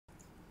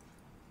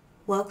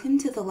Welcome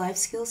to the Life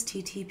Skills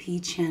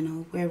TTP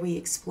channel, where we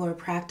explore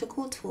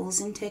practical tools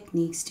and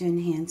techniques to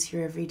enhance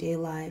your everyday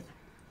life.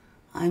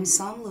 I'm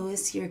Sam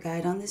Lewis, your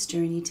guide on this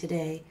journey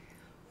today.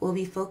 We'll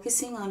be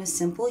focusing on a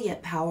simple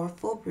yet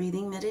powerful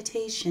breathing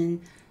meditation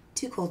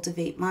to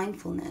cultivate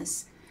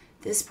mindfulness.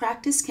 This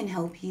practice can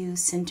help you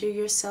center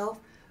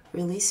yourself,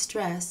 release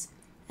stress,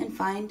 and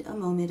find a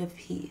moment of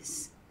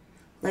peace.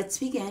 Let's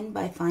begin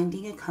by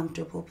finding a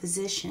comfortable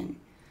position.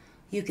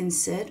 You can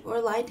sit or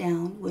lie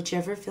down,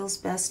 whichever feels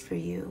best for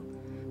you.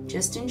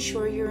 Just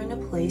ensure you're in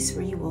a place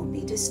where you won't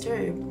be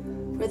disturbed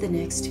for the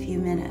next few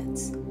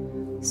minutes.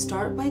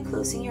 Start by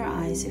closing your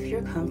eyes if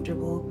you're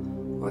comfortable,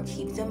 or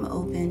keep them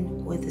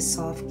open with a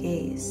soft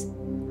gaze.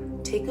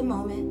 Take a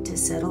moment to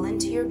settle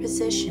into your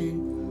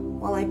position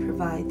while I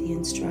provide the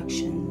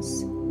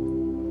instructions.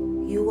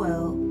 You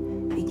will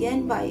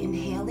begin by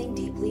inhaling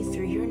deeply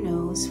through your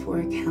nose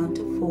for a count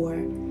of 4,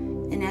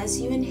 and as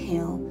you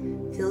inhale,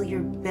 feel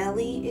your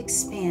belly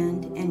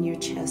expand and your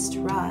chest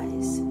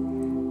rise.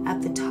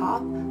 At the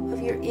top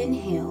of your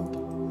inhale,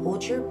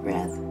 hold your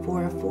breath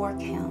for a 4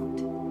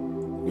 count.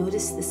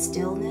 Notice the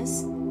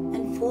stillness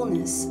and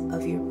fullness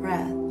of your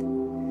breath.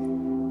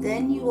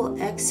 Then you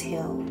will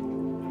exhale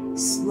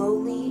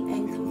slowly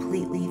and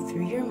completely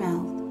through your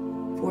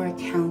mouth for a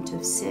count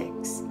of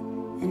 6.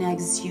 And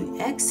as you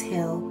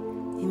exhale,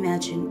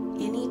 imagine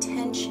any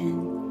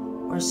tension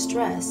or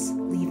stress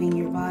leaving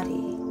your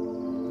body.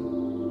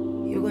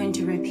 You're going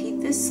to repeat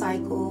this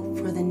cycle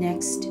for the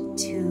next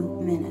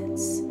 2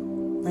 minutes.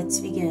 Let's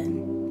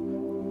begin.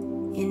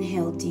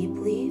 Inhale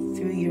deeply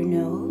through your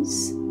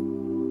nose.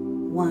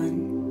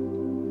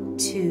 1,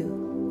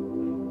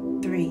 2,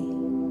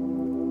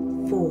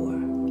 3, 4.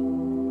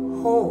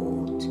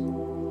 Hold.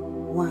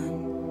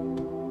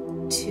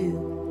 1,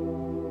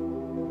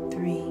 2,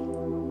 3,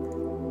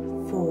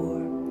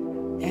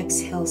 4.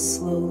 Exhale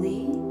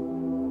slowly.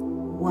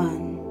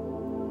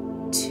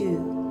 1,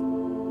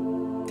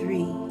 2,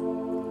 3,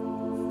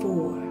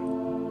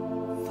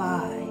 4,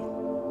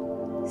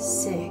 5,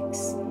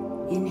 6.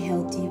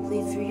 Inhale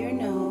deeply through your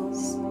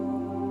nose.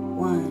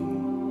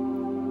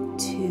 1,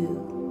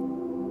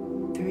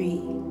 2,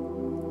 3,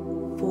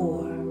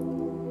 4.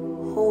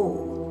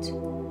 Hold.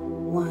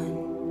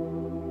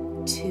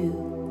 1,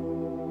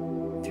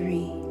 2,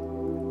 3,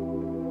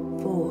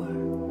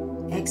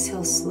 4.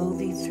 Exhale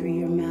slowly through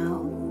your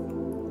mouth.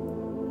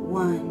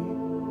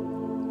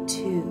 1,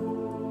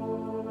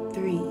 2,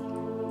 3,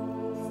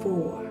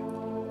 4.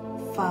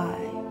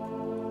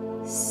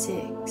 5,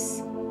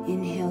 6.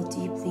 Inhale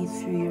deeply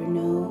through your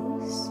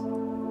nose.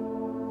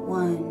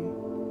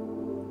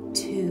 1,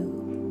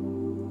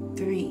 2,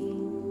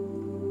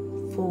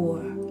 3,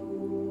 4.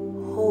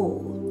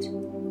 Hold.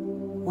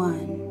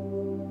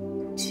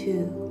 1,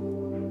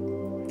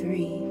 2,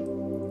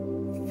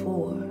 3,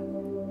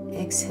 4.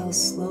 Exhale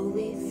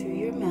slowly through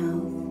your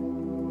mouth.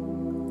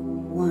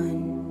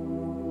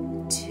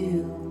 1,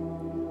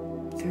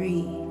 2,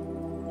 3,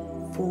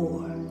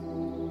 4.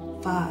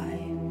 5,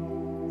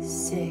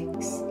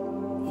 6.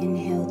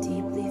 Inhale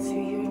deeply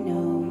through your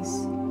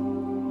nose.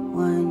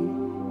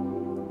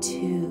 1,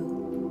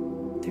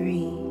 2,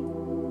 3,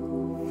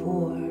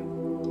 4.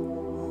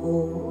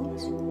 Hold.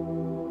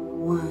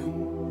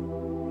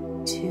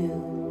 1,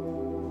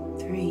 2,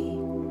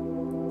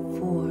 3,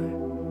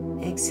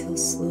 4. Exhale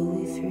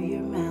slowly through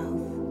your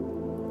mouth.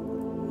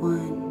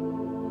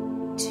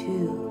 1,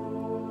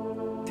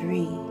 2,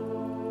 3,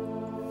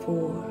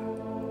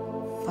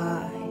 4,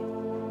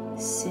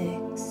 5,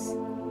 6.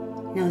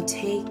 Now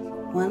take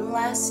one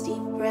last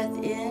deep breath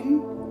in,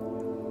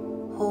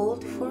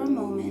 hold for a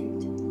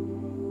moment,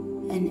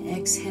 and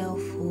exhale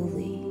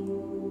fully.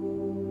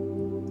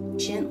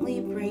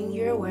 Gently bring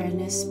your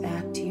awareness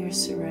back to your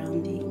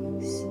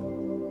surroundings.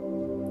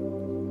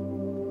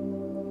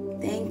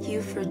 Thank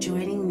you for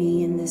joining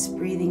me in this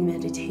breathing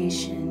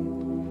meditation.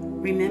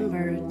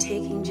 Remember,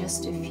 taking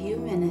just a few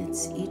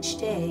minutes each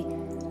day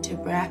to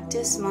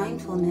practice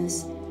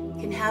mindfulness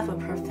can have a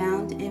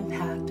profound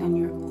impact on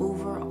your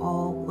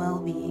overall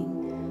well-being.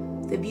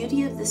 The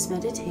beauty of this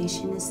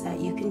meditation is that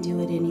you can do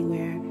it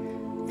anywhere,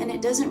 and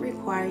it doesn't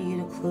require you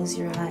to close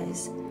your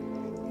eyes.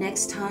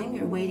 Next time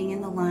you're waiting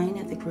in the line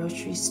at the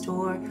grocery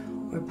store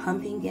or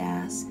pumping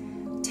gas,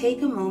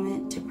 take a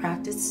moment to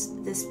practice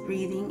this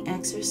breathing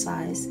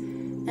exercise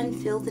and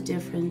feel the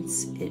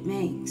difference it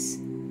makes.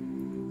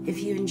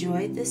 If you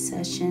enjoyed this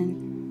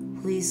session,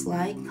 please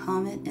like,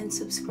 comment, and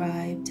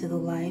subscribe to the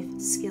Life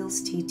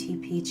Skills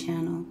TTP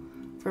channel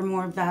for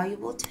more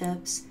valuable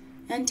tips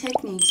and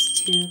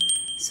techniques to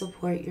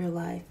support your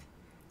life.